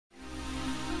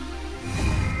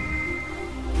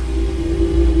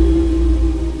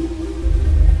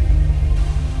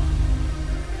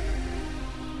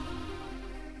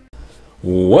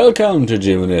Welcome to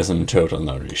GMODISM Total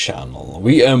Nerdy channel.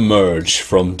 We emerge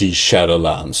from the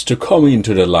Shadowlands to come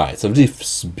into the light of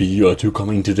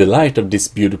this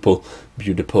beautiful,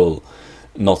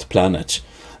 not planet,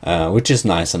 which is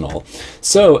nice and all.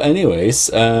 So, anyways,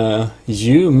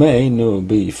 you may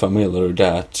be familiar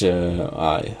that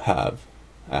I have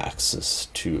access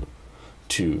to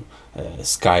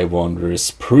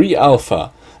SKYWANDERERS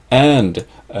pre-alpha and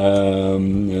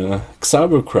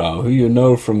Cybercrow, who you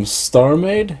know from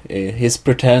StarMade. He's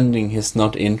pretending he's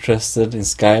not interested in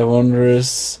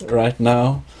SKYWANDERERS right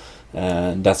now.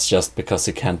 That's just because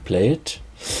he can't play it.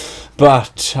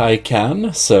 But I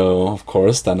can, so of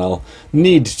course then I'll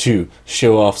need to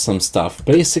show off some stuff.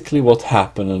 Basically what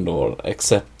happened and all,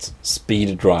 except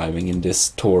speed driving in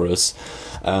this Taurus.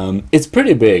 It's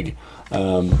pretty big.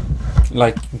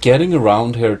 Like, getting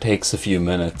around here takes a few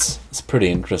minutes. It's pretty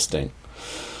interesting.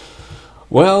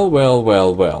 Well.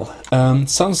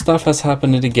 Some stuff has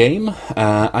happened in the game.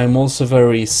 I'm also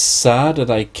very sad that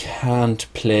I can't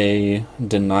play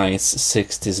the nice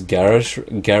 60s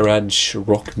garage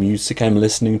rock music I'm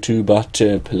listening to, but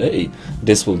play.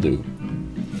 This will do.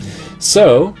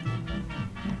 So,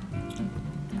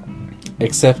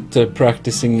 except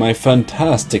practicing my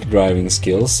fantastic driving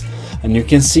skills, and you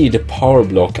can see the power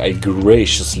block I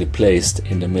graciously placed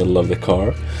in the middle of the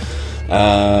car.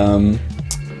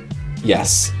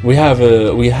 Yes, we have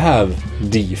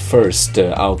the first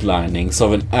outlinings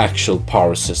of an actual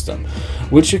power system,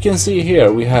 which you can see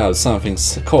here. We have something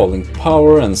calling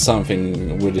power and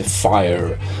something with a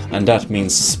fire, and that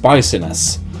means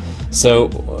spiciness. So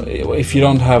if you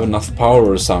don't have enough power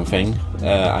or something,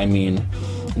 I mean,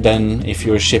 then if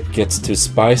your ship gets too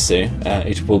spicy,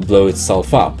 it will blow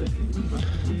itself up.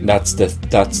 That's the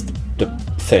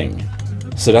thing.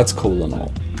 So that's cool and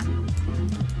all.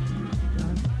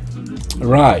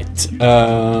 Right.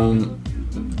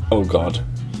 Oh god.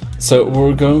 So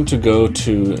we're going to go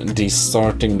to the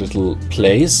starting little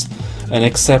place and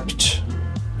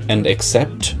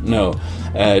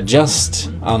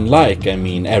just unlike, I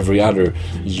mean, every other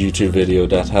YouTube video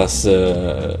that has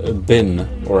been,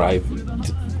 or I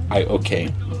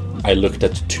looked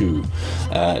at two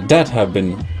that have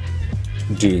been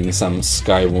doing some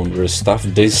SKYWANDERERS stuff.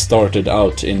 They started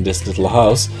out in this little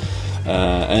house,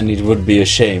 and it would be a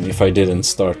shame if I didn't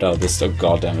start out this, oh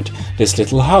god damn it, this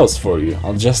little house for you.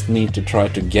 I'll just need to try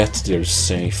to get there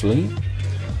safely.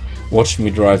 Watch me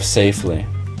drive safely.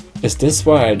 Is this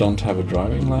why I don't have a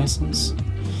driving license?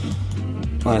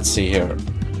 Let's see here.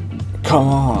 Come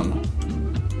on.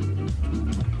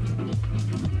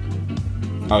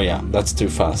 Oh yeah, that's too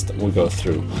fast. We'll go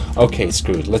through. Okay,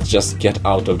 screw it. Let's just get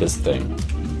out of this thing.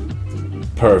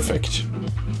 Perfect.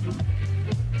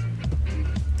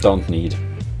 Don't need.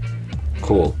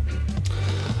 Cool.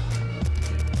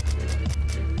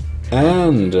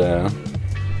 And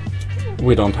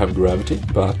we don't have gravity,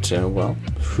 but well,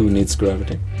 who needs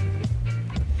gravity?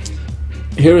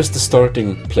 Here is the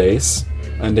starting place,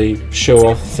 and they show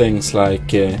off things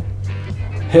like hey,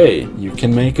 you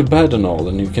can make a bed and all,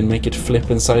 and you can make it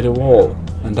flip inside a wall,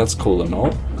 and that's cool and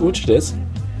all, which it is.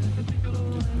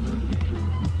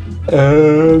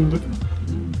 And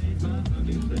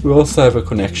we also have a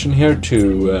connection here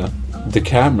to the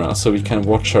camera, so we can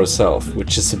watch ourselves,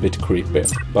 which is a bit creepy,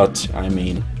 but I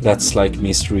mean, that's like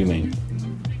me streaming.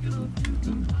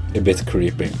 A bit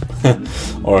creepy.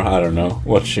 Or I don't know,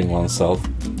 watching oneself.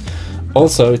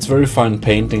 Also, it's very fun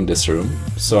painting this room,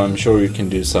 so I'm sure you can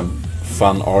do some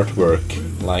fun artwork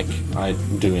like I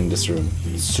do in this room.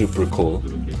 Super cool.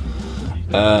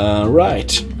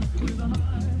 Right.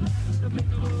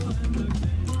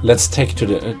 Let's take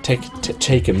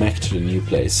a mech to the new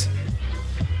place.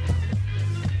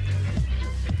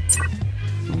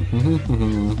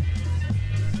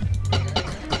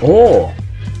 Oh!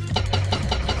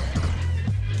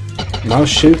 Now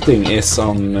shooting is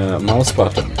on mouse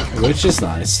button, which is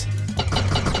nice.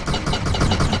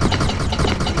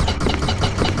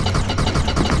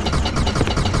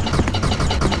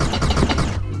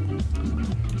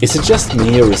 Is it just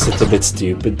me, or is it a bit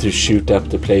stupid to shoot up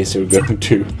the place you're going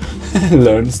to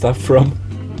learn stuff from?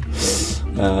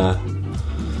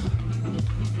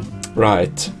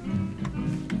 Right.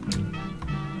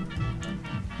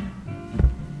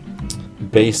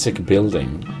 Basic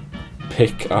building.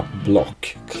 Pick up block.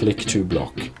 Click to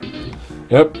block.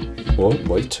 Yep. Oh,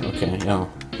 wait. Okay, yeah.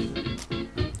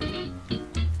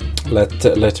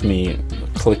 Let me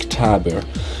click tab here.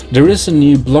 There is a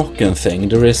new block and thing.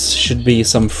 There should be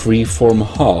some freeform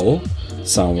hull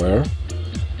somewhere,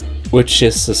 which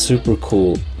is a super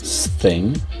cool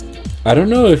thing. I don't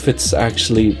know if it's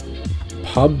actually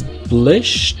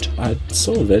published. I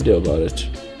saw a video about it.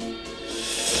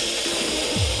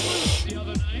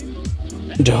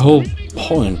 The whole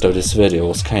point of this video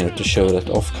was kind of to show that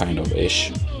off kind of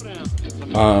ish.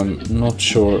 I'm not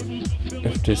sure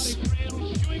if this,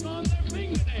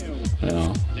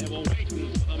 yeah,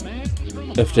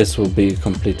 if this will be a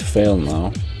complete fail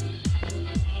now.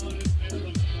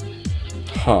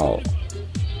 How?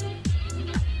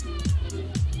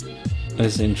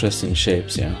 There's interesting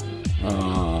shapes, yeah.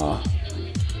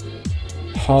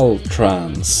 Hull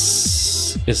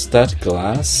trans. Is that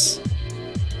glass?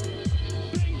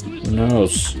 Who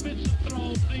knows?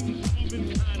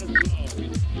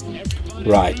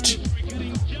 Right.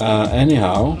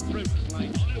 Anyhow.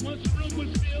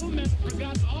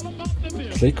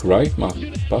 Click right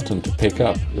button to pick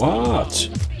up. What?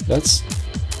 That's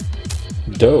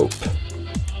dope.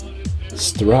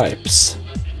 Stripes.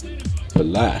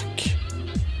 Black.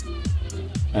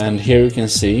 And here you can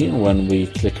see when we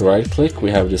click right click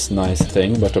we have this nice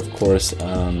thing, but of course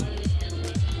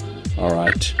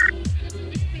alright,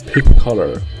 pick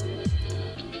color,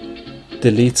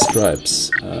 delete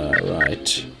stripes,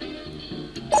 right,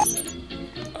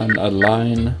 and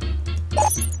align.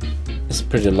 It's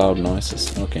pretty loud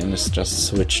noises. Okay, let's just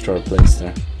switch to our place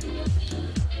there.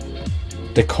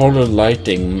 The colored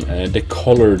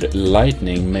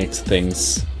lighting makes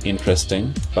things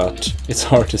interesting, but it's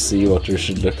hard to see what it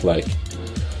should look like.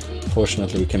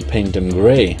 Fortunately, we can paint them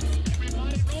gray.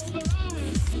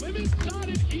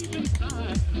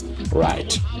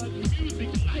 Right.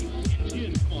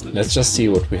 Let's just see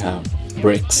what we have.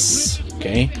 Bricks.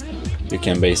 Okay. You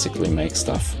can basically make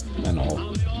stuff and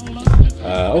all.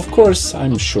 Of course,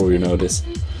 I'm sure you know this.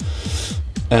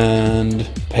 And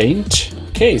paint.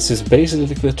 Okay, so it's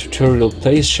basically the tutorial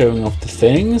place showing off the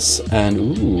things, and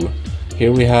ooh,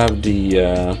 here we have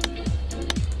the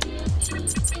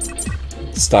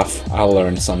stuff I'll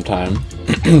learn sometime.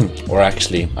 Or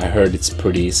actually, I heard it's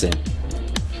pretty easy.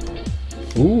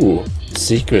 Ooh,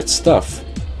 secret stuff.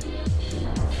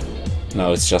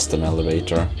 No, it's just an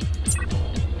elevator.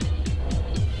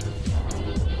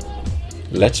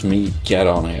 Let me get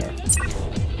on here.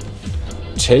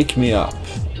 Take me up.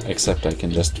 Except I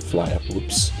can just fly up.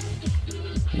 Oops.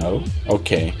 No?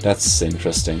 Okay, that's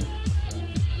interesting.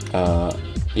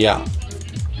 Yeah.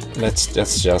 Let's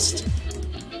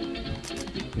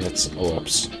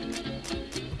oops.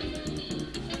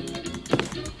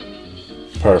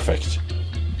 Perfect.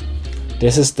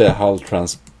 This is the hull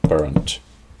transparent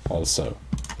also.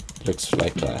 Looks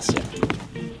like glass, yeah.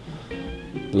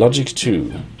 Logic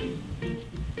 2.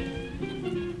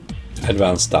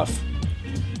 Advanced stuff.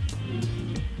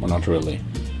 Well, not really.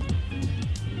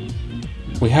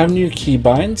 We have new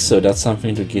keybinds, so that's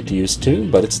something to get used to,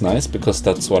 but it's nice because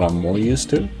that's what I'm more used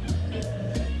to.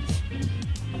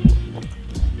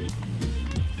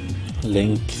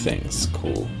 Link things,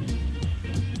 cool.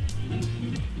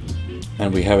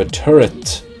 And we have a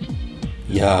turret.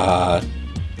 Yeah.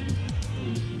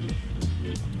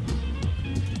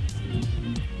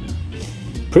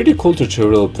 Pretty cool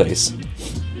tutorial place.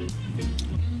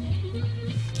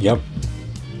 Yep.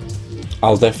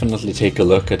 I'll definitely take a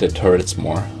look at the turrets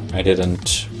more. I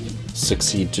didn't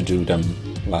succeed to do them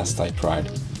last I tried.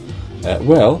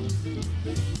 Well,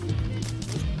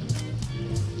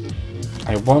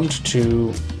 I want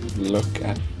to look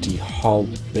at the hull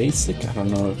basic. I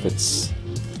don't know if it's...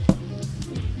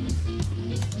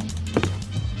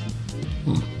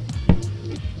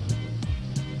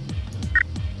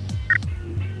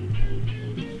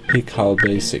 Pick hull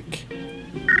basic.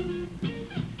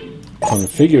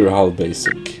 Configure hull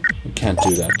basic. We can't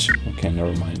do that. Okay,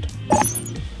 never mind.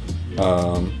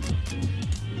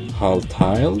 Hull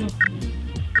tiled.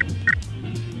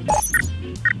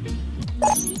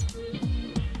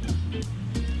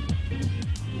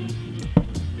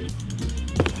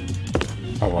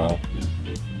 Oh well.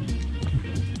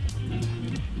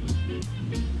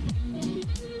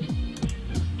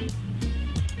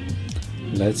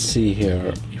 Let's see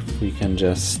here if we can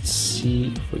just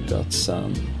see if we got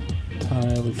some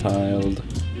tiled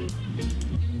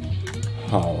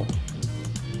hull.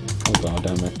 Oh god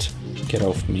damn it. Get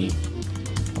off me.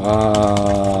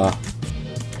 I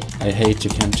hate you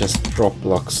can't just drop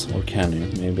blocks, or can you?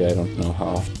 Maybe I don't know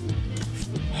how.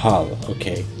 Hull,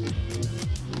 okay.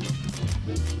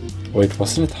 Wait,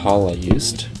 wasn't it hull I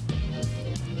used?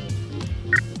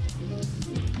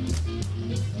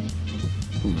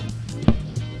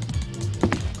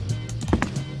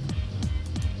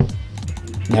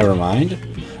 Never mind.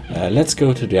 Let's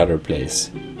go to the other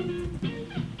place.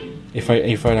 If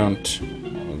I don't,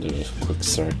 I'll do a quick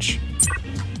search.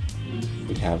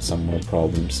 We have some more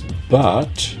problems,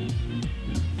 but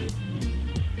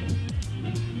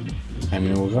I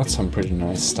mean we got some pretty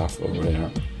nice stuff over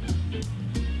there.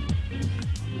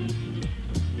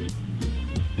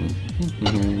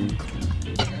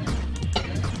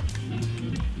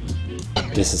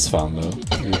 This is fun though.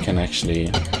 You can actually,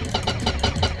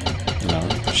 you know,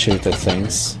 shoot at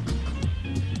things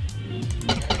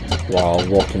while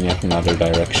walking in another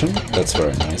direction. That's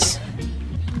very nice.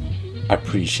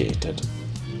 Appreciated.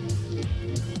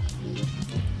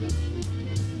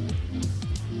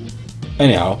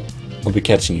 Anyhow, I'll be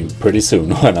catching you pretty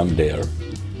soon when I'm there.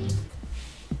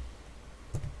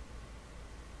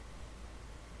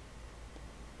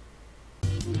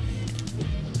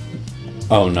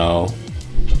 Oh no.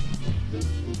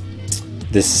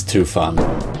 This is too fun.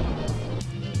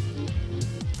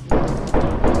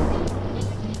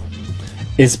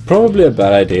 It's probably a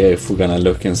bad idea if we're gonna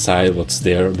look inside what's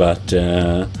there, but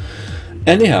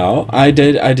anyhow, I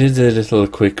did a little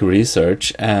quick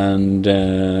research, and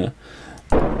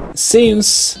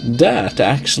seems that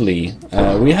actually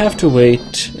we have to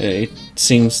wait. It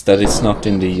seems that it's not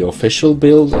in the official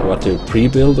build, what a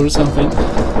pre-build or something.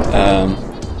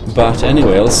 But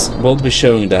anyways, we'll be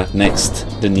showing that next,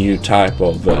 the new type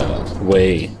of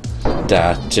way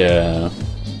that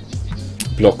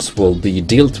blocks will be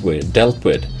dealt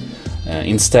with.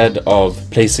 Instead of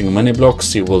placing many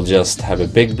blocks, you will just have a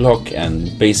big block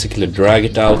and basically drag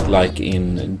it out like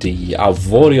in the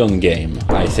Avorion game,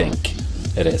 I think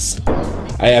it is.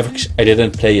 I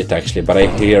didn't play it actually, but I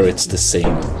hear it's the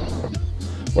same.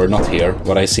 Or not here,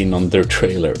 what I seen on their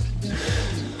trailer.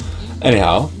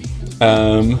 Anyhow,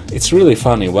 it's really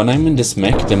funny. When I'm in this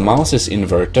mech, the mouse is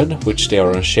inverted, which they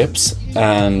are on ships.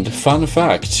 And fun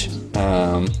fact,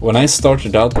 when I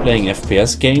started out playing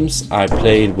FPS games, I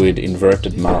played with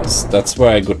inverted mouse. That's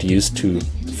where I got used to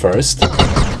first.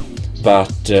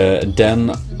 But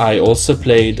then I also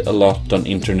played a lot on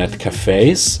internet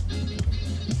cafes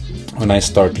when I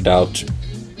started out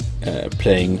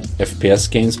playing FPS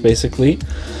games, basically.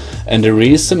 And the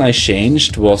reason I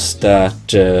changed was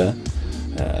that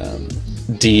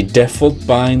the default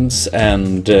binds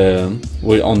and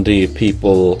were on the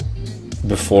people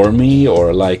before me,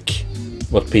 or like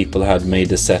what people had made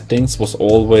the settings, was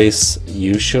always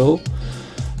usual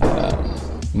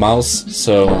mouse,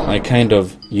 so I kind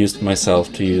of used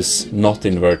myself to use not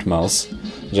invert mouse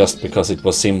just because it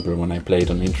was simpler when I played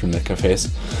on internet cafes.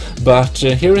 But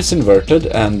here it's inverted,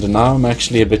 and now I'm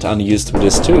actually a bit unused with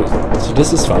this too, so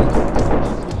this is fun.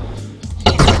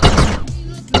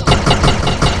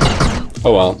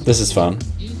 Oh well, this is fun.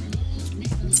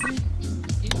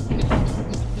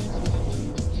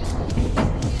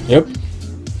 Yep.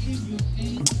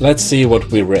 Let's see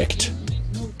what we wrecked.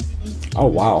 Oh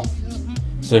wow.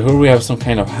 So here we have some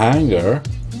kind of hangar.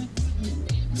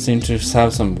 Seem to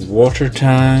have some water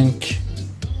tank.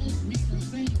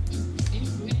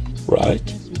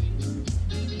 Right.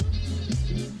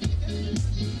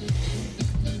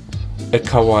 A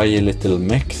kawaii little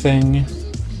mech thing.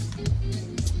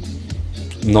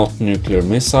 Not nuclear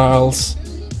missiles.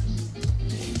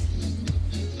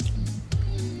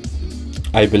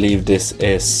 I believe this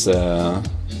is our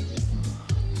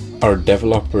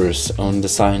developers' own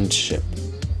designed ship.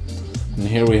 And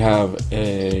here we have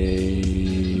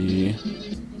a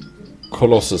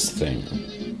Colossus thing.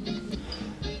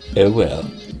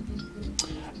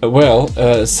 Well.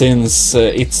 Since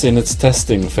it's in its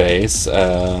testing phase,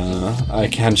 I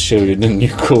can't show you the new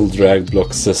cool drag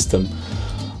block system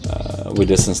with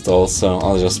this installed, so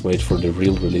I'll just wait for the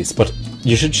real release. But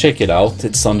you should check it out.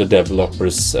 It's on the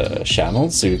developers channel,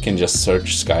 so you can just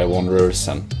search SKYWANDERERS,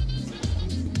 and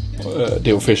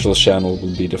the official channel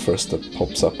will be the first that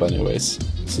pops up anyways.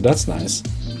 So that's nice.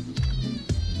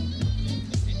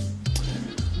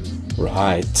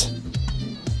 Right.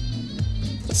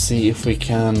 Let's see if we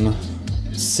can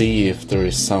see if there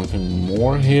is something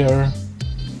more here.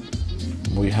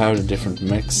 We have the different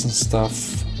mechs and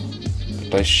stuff,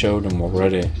 but I showed them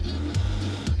already.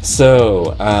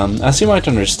 So, as you might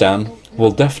understand,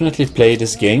 we'll definitely play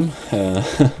this game.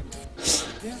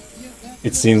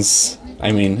 It seems,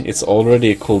 I mean, it's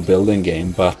already a cool building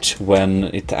game, but when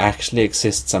it actually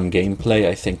exists some gameplay,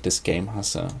 I think this game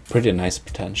has a pretty nice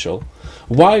potential.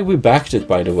 Why we backed it,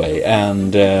 by the way,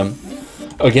 and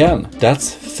again,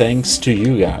 that's thanks to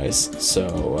you guys,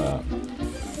 so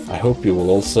I hope you will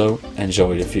also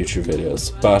enjoy the future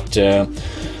videos. But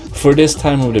for this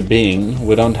time of the being,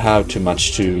 we don't have too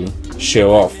much to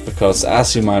show off, because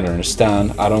as you might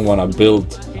understand, I don't want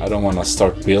to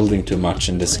start building too much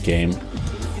in this game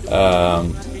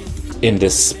in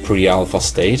this pre-alpha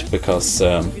state, because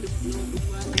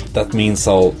that means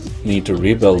I'll need to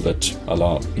rebuild it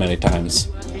many times.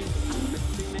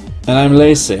 And I'm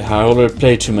lazy. I already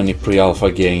played too many pre-alpha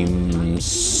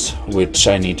games which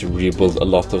I need to rebuild a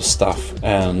lot of stuff,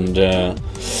 and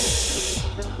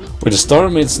With the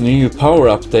StarMaid's new power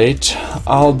update,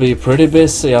 I'll be pretty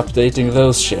busy updating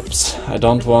those ships. I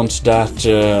don't want that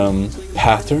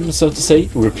pattern, so to say,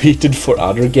 repeated for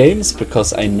other games,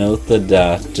 because I noted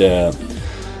that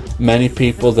many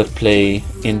people that play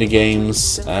indie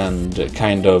games and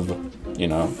kind of, you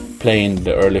know, play in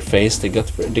the early phase, they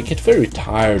get very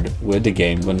tired with the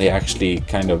game when they actually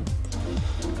kind of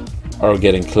are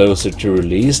getting closer to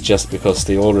release, just because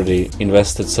they already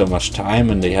invested so much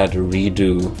time and they had to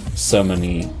redo so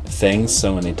many things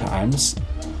so many times.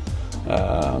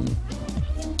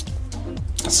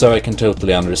 So I can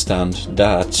totally understand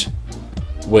that,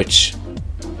 which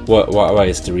why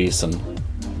is the reason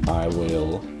I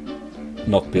will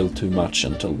not build too much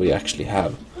until we actually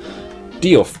have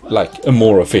like a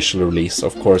more official release.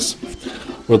 Of course,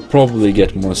 we'll probably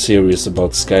get more serious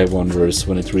about SKYWANDERERS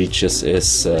when it reaches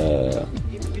its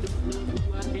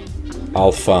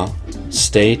alpha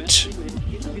state.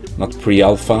 Not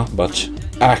pre-alpha, but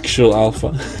actual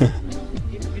alpha.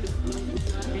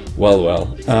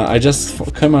 Well, I just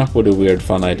came up with a weird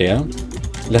fun idea.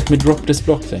 Let me drop this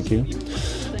block, thank you.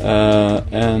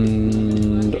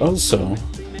 And also,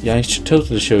 yeah, I should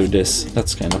totally show you this.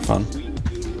 That's kind of fun.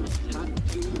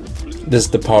 This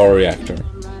is the power reactor.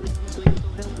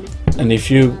 And if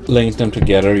you link them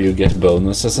together, you get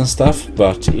bonuses and stuff,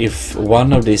 but if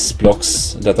one of these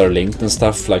blocks that are linked and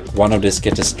stuff, like one of these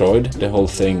get destroyed, the whole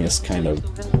thing is kind of,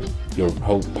 your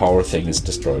whole power thing is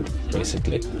destroyed,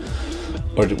 basically.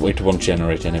 Or it won't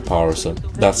generate any power, so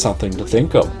that's something to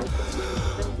think of.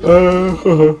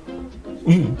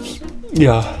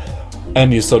 Yeah,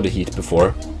 and you saw the heat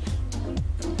before.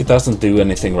 It doesn't do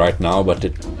anything right now, but the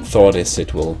thought is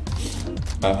it will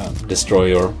destroy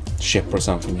your ship or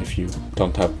something if you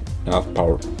don't have enough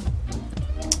power.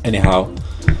 Anyhow,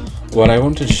 what I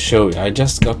wanted to show you, I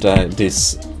just got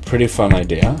this pretty fun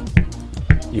idea.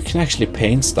 You can actually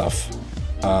paint stuff.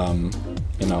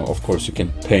 You know, of course you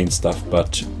can paint stuff,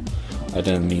 but I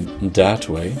didn't mean that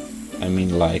way. I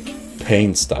mean like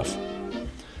paint stuff.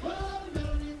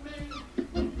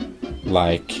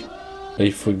 Like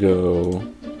if we go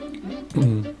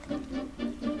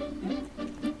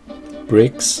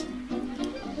bricks,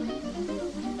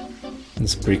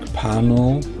 this brick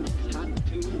panel,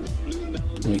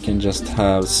 we can just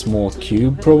have small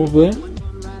cube probably,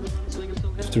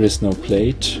 if there is no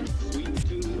plate.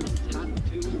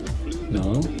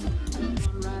 No.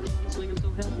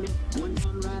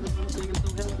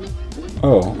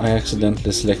 Oh, I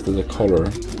accidentally selected the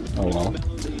color. Oh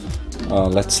well.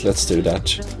 Let's do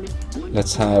that.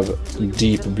 Let's have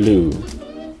deep blue.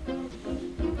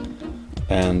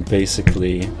 And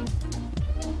basically,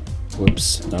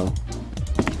 whoops, no.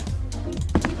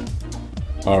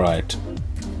 Alright.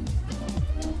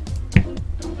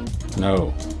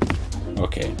 No.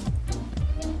 Okay.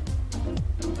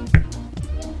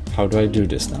 How do I do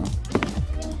this now?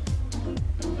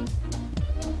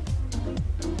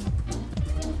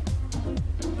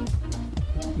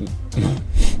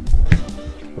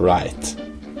 Right.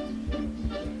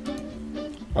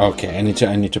 Okay, I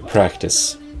need to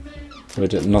practice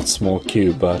with it, not small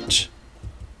cube, but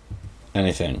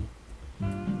anything.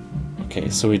 Okay,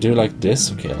 so we do like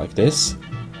this, okay, like this,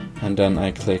 and then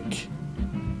I click,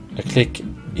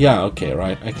 yeah, okay,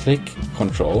 right, I click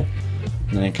Control,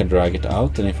 and then I can drag it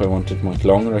out, and if I want it much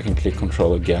longer, I can click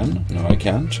Control again. No, I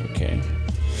can't, okay.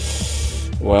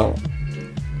 Well,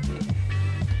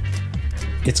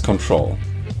 it's Control.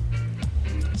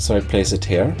 So I place it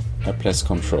here, I press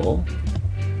Control.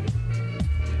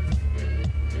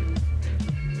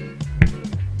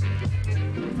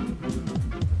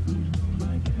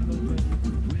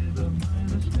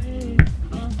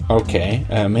 Okay,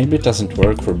 maybe it doesn't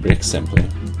work for bricks simply.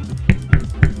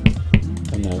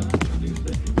 Oh no.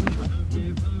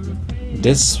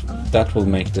 That will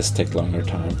make this take longer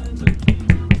time.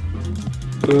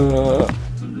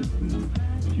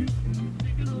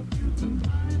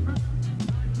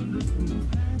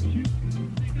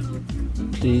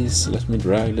 Please let me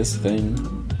drag this thing.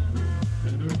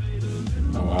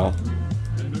 Oh well.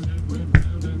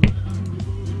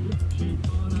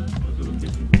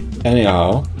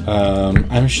 Anyhow,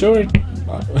 I'm sure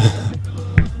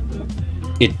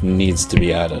it needs to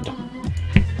be added.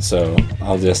 So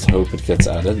I'll just hope it gets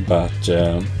added, but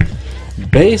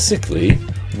basically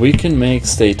we can make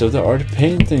state-of-the-art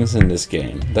paintings in this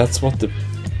game. That's what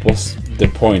was the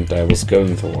point I was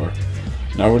going for.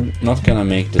 Now we're not gonna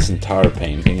make this entire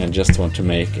painting, I just want to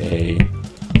make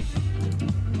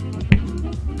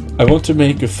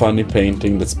a funny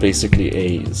painting that's basically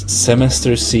a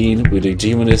semester scene with a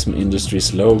GMODISM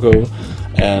Industries logo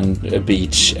and a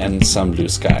beach and some blue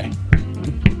sky.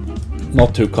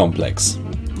 Not too complex.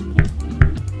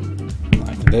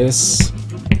 this.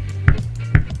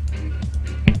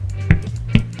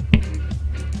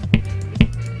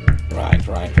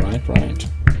 Right.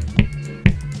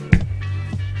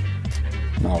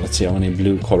 Now let's see how many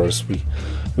blue colors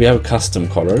we have custom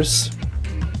colors,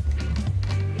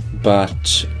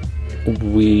 but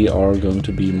we are going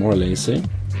to be more lazy.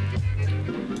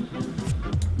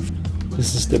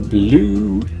 This is the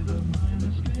blue.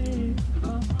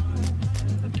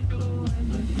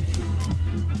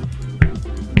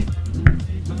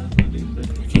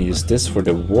 We can use this for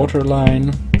the water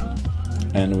line,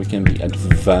 and we can be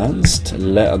advanced,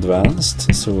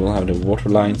 so we'll have the water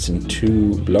lines in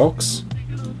 2 blocks.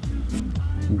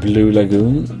 Blue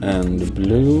lagoon and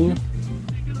blue.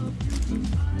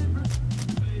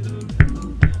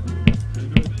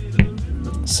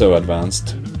 So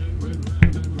advanced.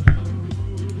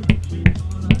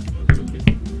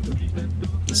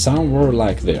 Somewhere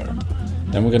like there.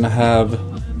 Then we're gonna have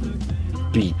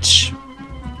beach.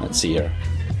 Let's see here.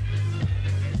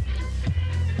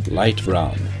 Light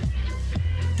brown.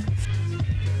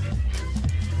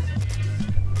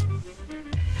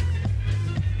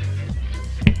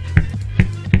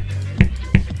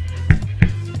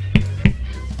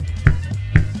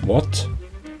 What?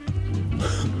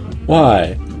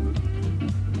 Why?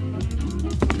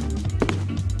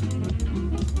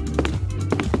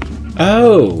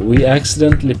 Oh, we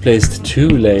accidentally placed 2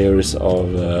 layers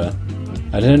of...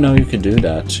 I didn't know you could do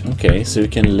that. Okay, so you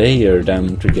can layer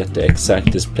them to get the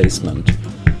exact displacement.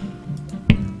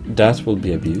 That will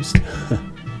be abused.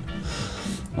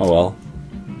 Oh well.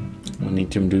 We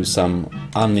need to do some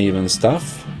uneven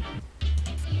stuff.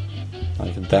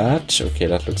 Like that. Okay,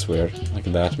 that looks weird. Like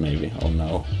that maybe. Oh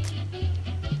no.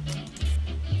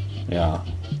 Yeah.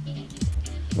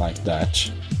 Like that.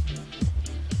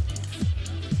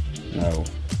 No.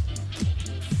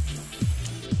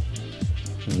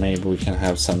 Maybe we can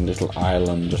have some little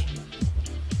island.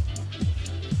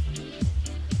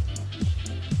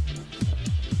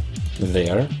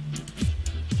 There.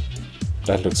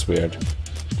 That looks weird.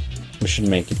 We should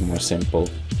make it more simple.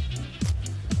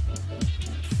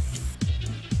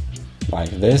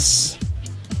 Like this.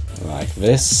 Like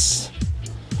this.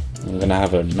 I'm gonna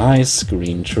have a nice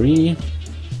green tree.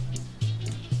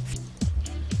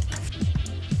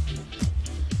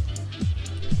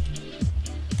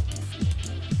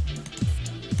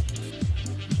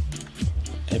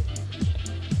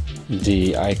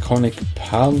 The iconic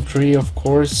palm tree, of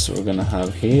course, we're gonna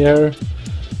have here.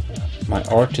 My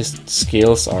artist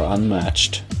skills are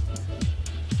unmatched.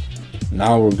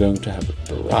 Now we're going to have a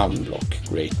brown block.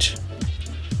 Great.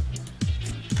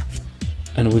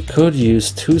 And we could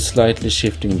use 2 slightly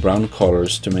shifting brown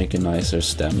colors to make a nicer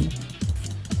stem.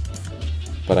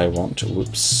 But I want to...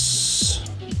 Whoops.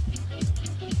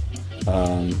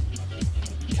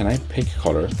 Can I pick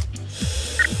color?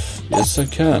 Yes, I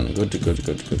can. Good.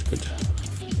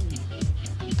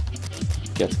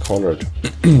 Get colored.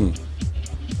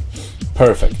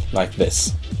 Perfect, like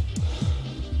this.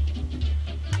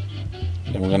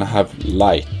 Then we're gonna have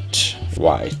light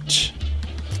white.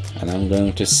 And I'm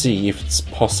going to see if it's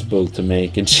possible to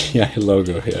make a GI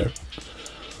logo here.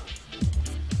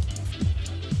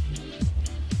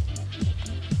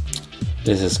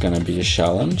 This is gonna be a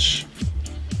challenge.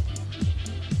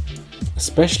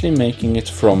 Especially making it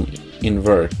from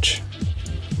invert.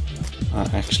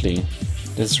 Actually,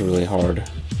 this is really hard.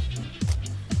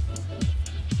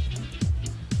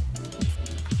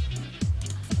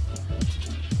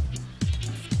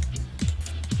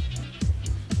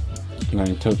 And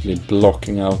I'm totally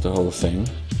blocking out the whole thing.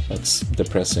 That's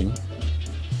depressing.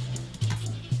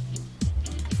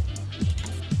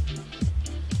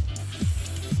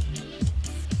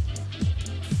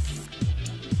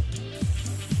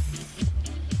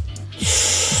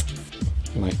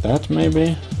 Like that,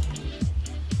 maybe?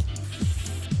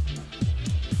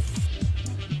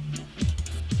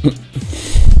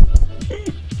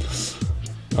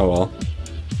 Oh well.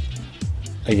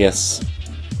 I guess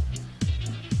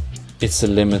it's a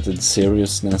limited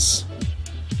seriousness.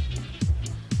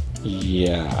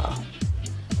 Yeah.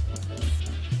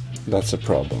 That's a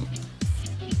problem.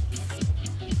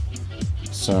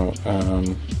 So,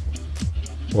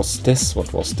 what's this?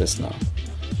 What was this now?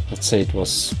 Let's say it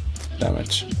was...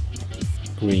 damage.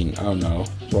 Green. Oh no.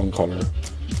 Wrong color.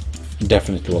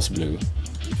 Definitely was blue.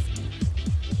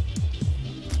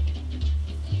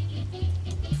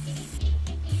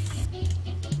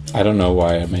 I don't know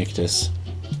why I make this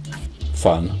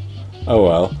fun. Oh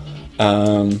well.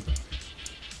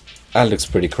 That looks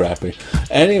pretty crappy.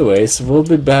 Anyways, we'll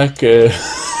be back. We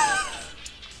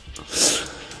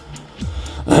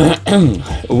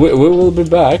will be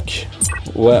back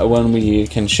when we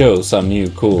can show some new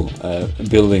cool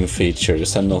building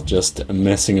features and not just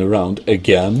messing around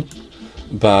again.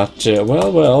 But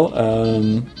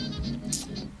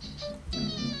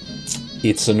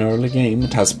it's an early game.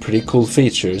 It has pretty cool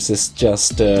features. It's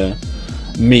just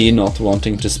me not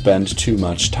wanting to spend too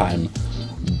much time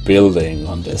building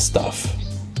on this stuff,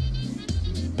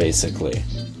 basically.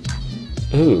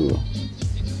 Ooh,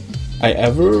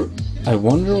 I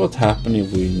wonder what happened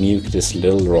if we nuke this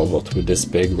little robot with this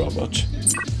big robot.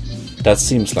 That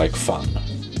seems like fun.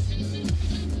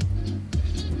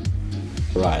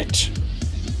 Right.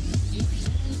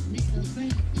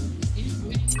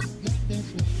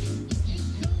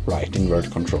 Right, invert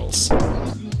controls.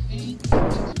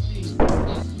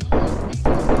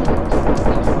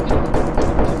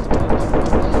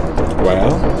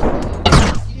 Well,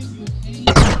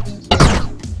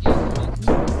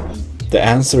 the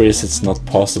answer is it's not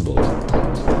possible.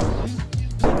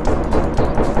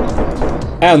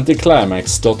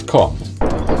 Anticlimax.com.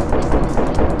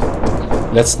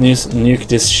 Let's nuke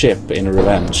this ship in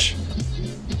revenge.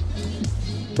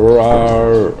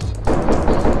 Roar.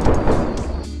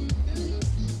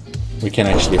 We can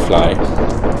actually fly.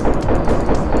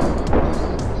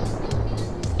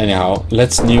 Anyhow,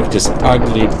 let's nuke this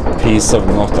ugly piece of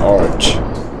not art.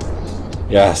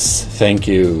 Yes, thank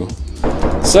you.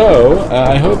 So,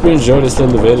 I hope you enjoyed this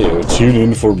little video. Tune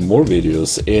in for more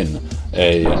videos in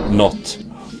a not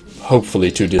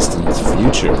hopefully too distant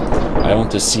future. I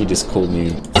want to see this cool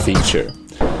new feature.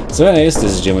 So anyways,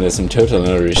 this is GMODISM Total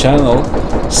Nerdy Channel,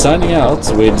 signing out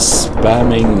with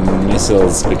spamming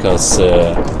missiles because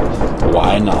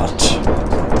why not?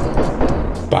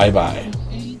 Bye bye.